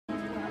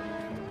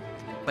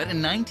But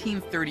in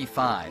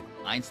 1935,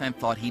 Einstein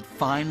thought he'd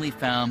finally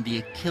found the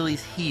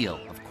Achilles heel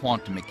of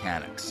quantum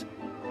mechanics.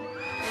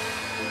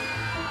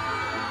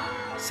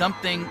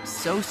 Something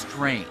so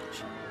strange,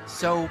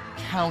 so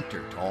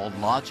counter to all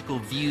logical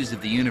views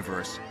of the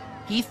universe,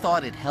 he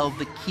thought it held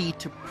the key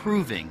to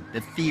proving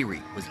the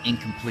theory was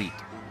incomplete.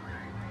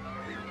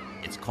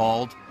 It's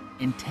called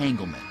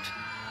entanglement.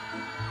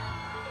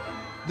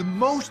 The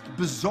most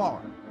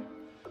bizarre,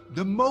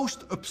 the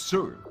most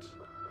absurd,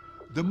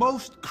 the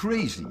most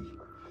crazy,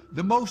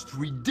 the most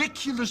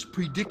ridiculous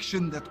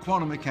prediction that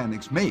quantum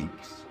mechanics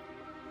makes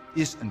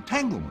is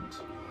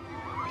entanglement.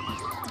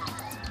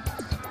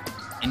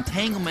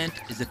 Entanglement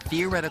is a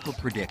theoretical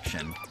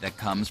prediction that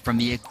comes from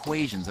the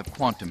equations of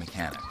quantum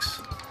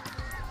mechanics.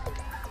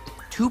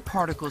 Two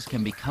particles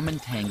can become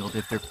entangled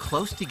if they're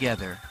close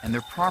together and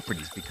their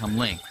properties become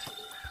linked.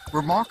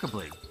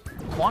 Remarkably,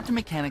 quantum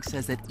mechanics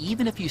says that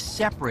even if you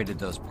separated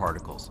those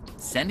particles,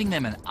 sending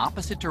them in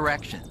opposite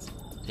directions,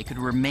 they could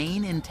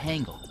remain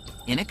entangled,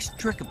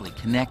 inextricably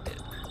connected.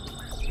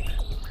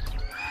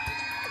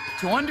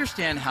 To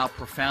understand how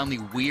profoundly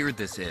weird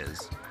this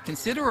is,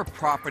 consider a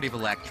property of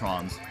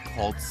electrons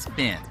called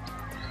spin.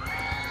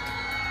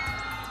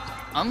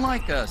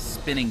 Unlike a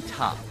spinning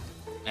top,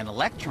 an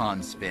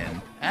electron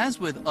spin, as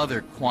with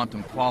other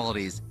quantum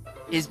qualities,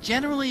 is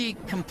generally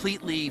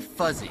completely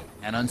fuzzy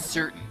and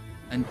uncertain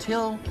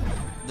until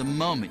the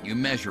moment you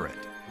measure it.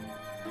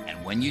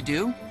 And when you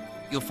do,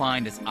 you'll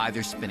find it's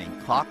either spinning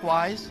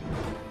clockwise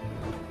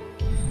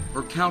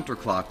or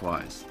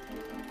counterclockwise.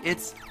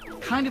 It's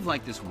kind of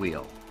like this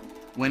wheel.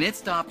 When it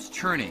stops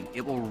turning,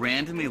 it will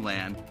randomly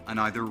land on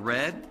either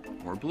red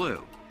or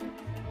blue.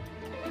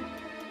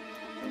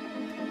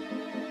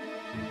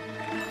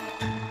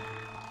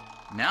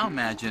 Now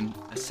imagine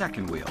a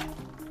second wheel.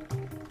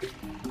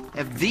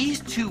 If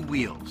these two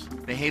wheels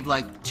behave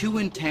like two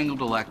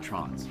entangled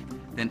electrons,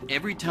 then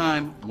every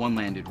time one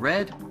landed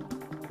red,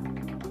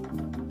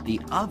 the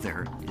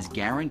other is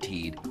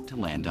guaranteed to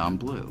land on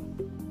blue.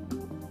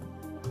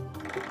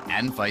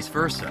 And vice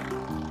versa.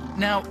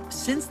 Now,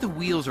 since the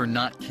wheels are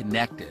not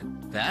connected,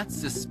 that's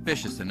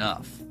suspicious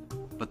enough.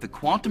 But the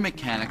quantum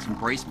mechanics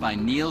embraced by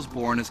Niels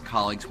Bohr and his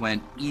colleagues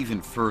went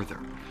even further,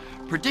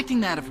 predicting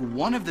that if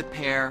one of the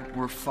pair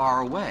were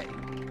far away,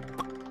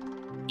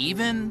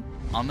 even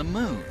on the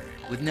moon,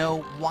 with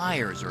no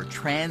wires or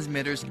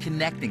transmitters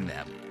connecting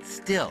them,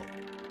 still,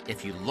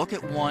 if you look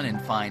at one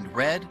and find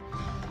red,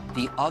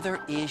 the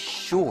other is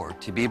sure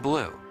to be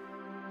blue.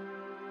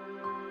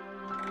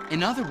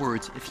 In other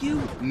words, if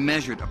you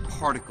measured a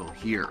particle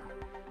here,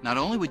 not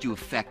only would you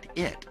affect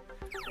it,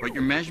 but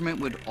your measurement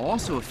would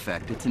also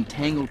affect its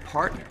entangled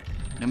partner,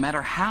 no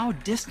matter how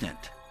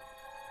distant.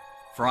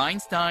 For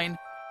Einstein,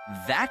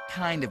 that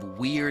kind of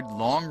weird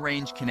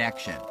long-range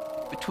connection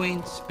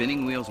between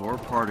spinning wheels or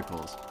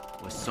particles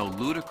was so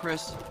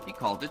ludicrous, he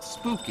called it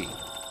spooky.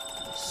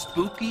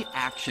 Spooky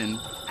action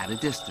at a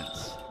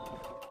distance.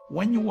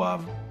 When you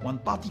have one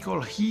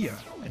particle here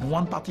and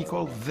one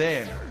particle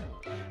there,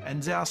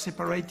 and they are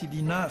separated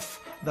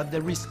enough that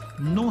there is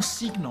no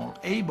signal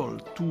able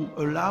to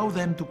allow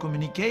them to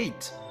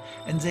communicate,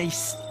 and they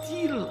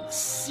still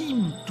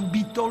seem to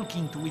be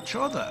talking to each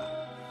other,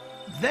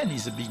 then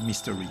is a big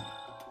mystery.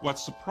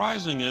 What's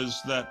surprising is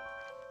that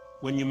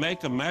when you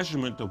make a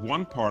measurement of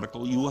one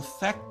particle, you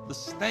affect the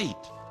state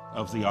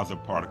of the other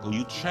particle.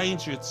 You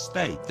change its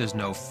state. There's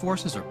no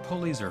forces or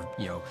pulleys or,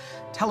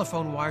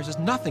 telephone wires. There's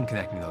nothing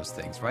connecting those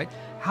things, right?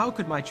 How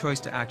could my choice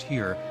to act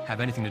here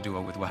have anything to do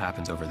with what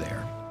happens over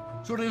there?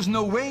 So there's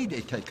no way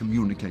they can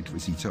communicate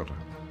with each other.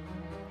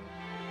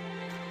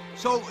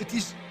 So it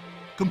is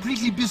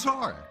completely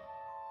bizarre.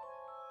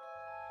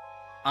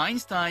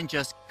 Einstein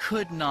just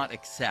could not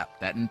accept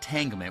that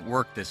entanglement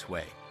worked this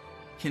way,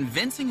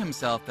 convincing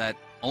himself that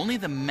only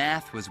the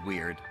math was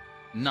weird,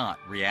 not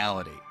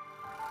reality.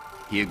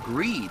 He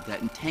agreed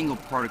that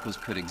entangled particles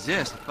could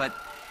exist, but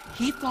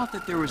he thought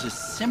that there was a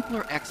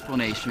simpler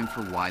explanation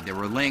for why they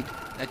were linked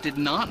that did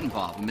not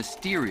involve a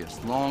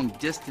mysterious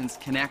long-distance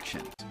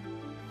connection.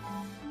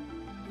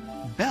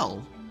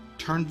 Bell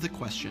turned the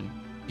question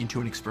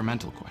into an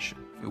experimental question.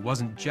 It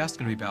wasn't just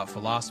going to be about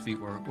philosophy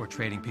or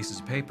trading pieces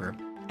of paper.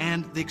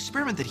 And the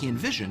experiment that he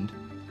envisioned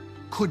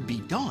could be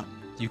done.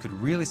 You could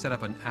really set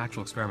up an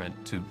actual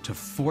experiment to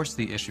force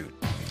the issue.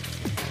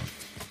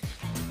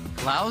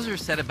 Clauser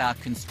set about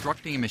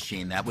constructing a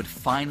machine that would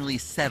finally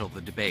settle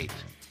the debate.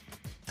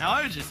 Now,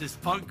 I was just this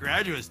punk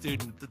graduate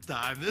student at the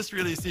time. This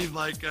really seemed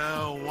like,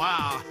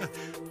 wow.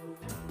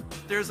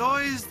 There's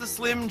always the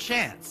slim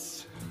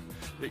chance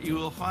that you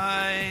will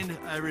find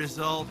a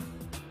result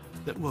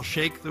that will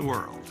shake the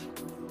world.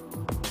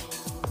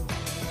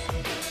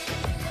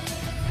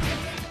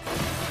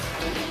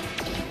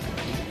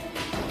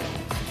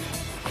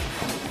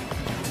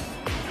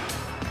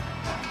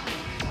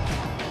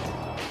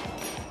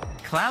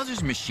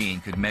 Clauser's machine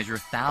could measure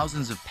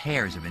thousands of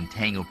pairs of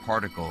entangled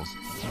particles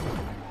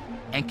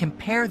and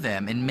compare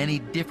them in many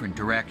different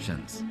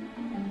directions.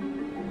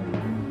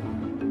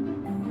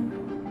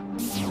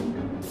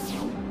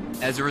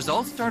 As the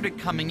results started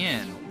coming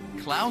in,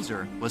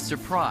 Clauser was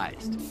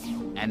surprised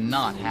and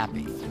not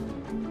happy.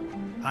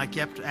 I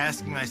kept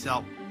asking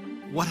myself,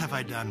 what have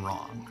I done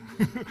wrong?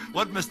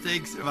 What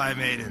mistakes have I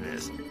made in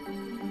this?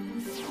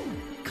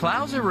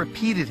 Clauser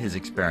repeated his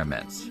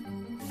experiments,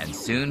 and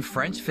soon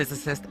French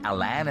physicist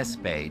Alain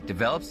Aspect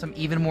developed some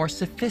even more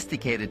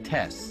sophisticated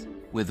tests,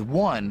 with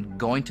one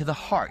going to the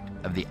heart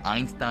of the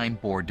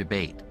Einstein-Bohr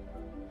debate.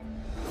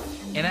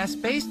 In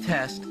Aspect's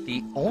test,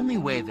 the only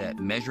way that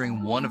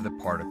measuring one of the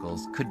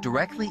particles could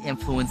directly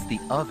influence the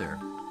other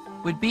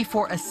would be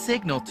for a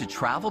signal to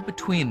travel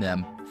between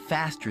them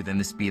faster than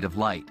the speed of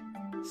light,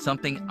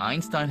 something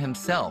Einstein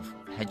himself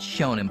had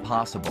shown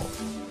impossible.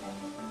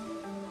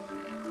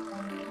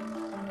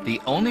 The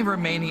only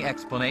remaining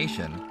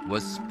explanation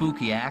was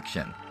spooky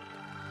action,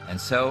 and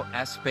so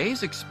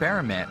Aspect's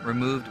experiment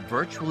removed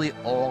virtually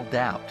all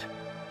doubt.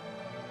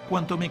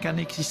 Quantum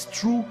mechanics is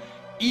true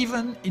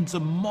even in the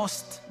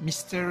most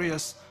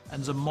mysterious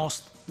and the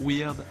most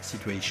weird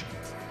situation.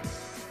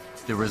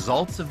 The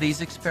results of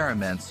these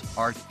experiments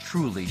are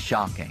truly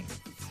shocking.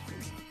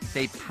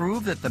 They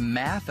prove that the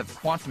math of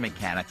quantum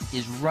mechanics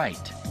is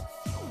right.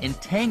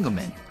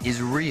 Entanglement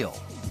is real.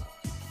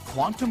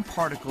 Quantum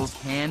particles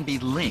can be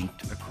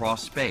linked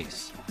across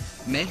space.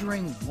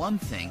 Measuring one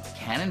thing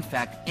can in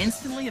fact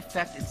instantly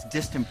affect its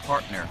distant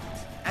partner,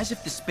 as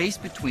if the space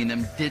between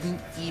them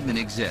didn't even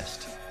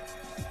exist.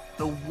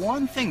 The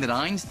one thing that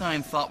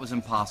Einstein thought was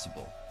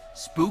impossible,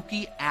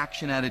 spooky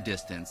action at a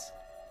distance,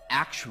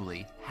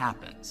 actually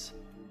happens.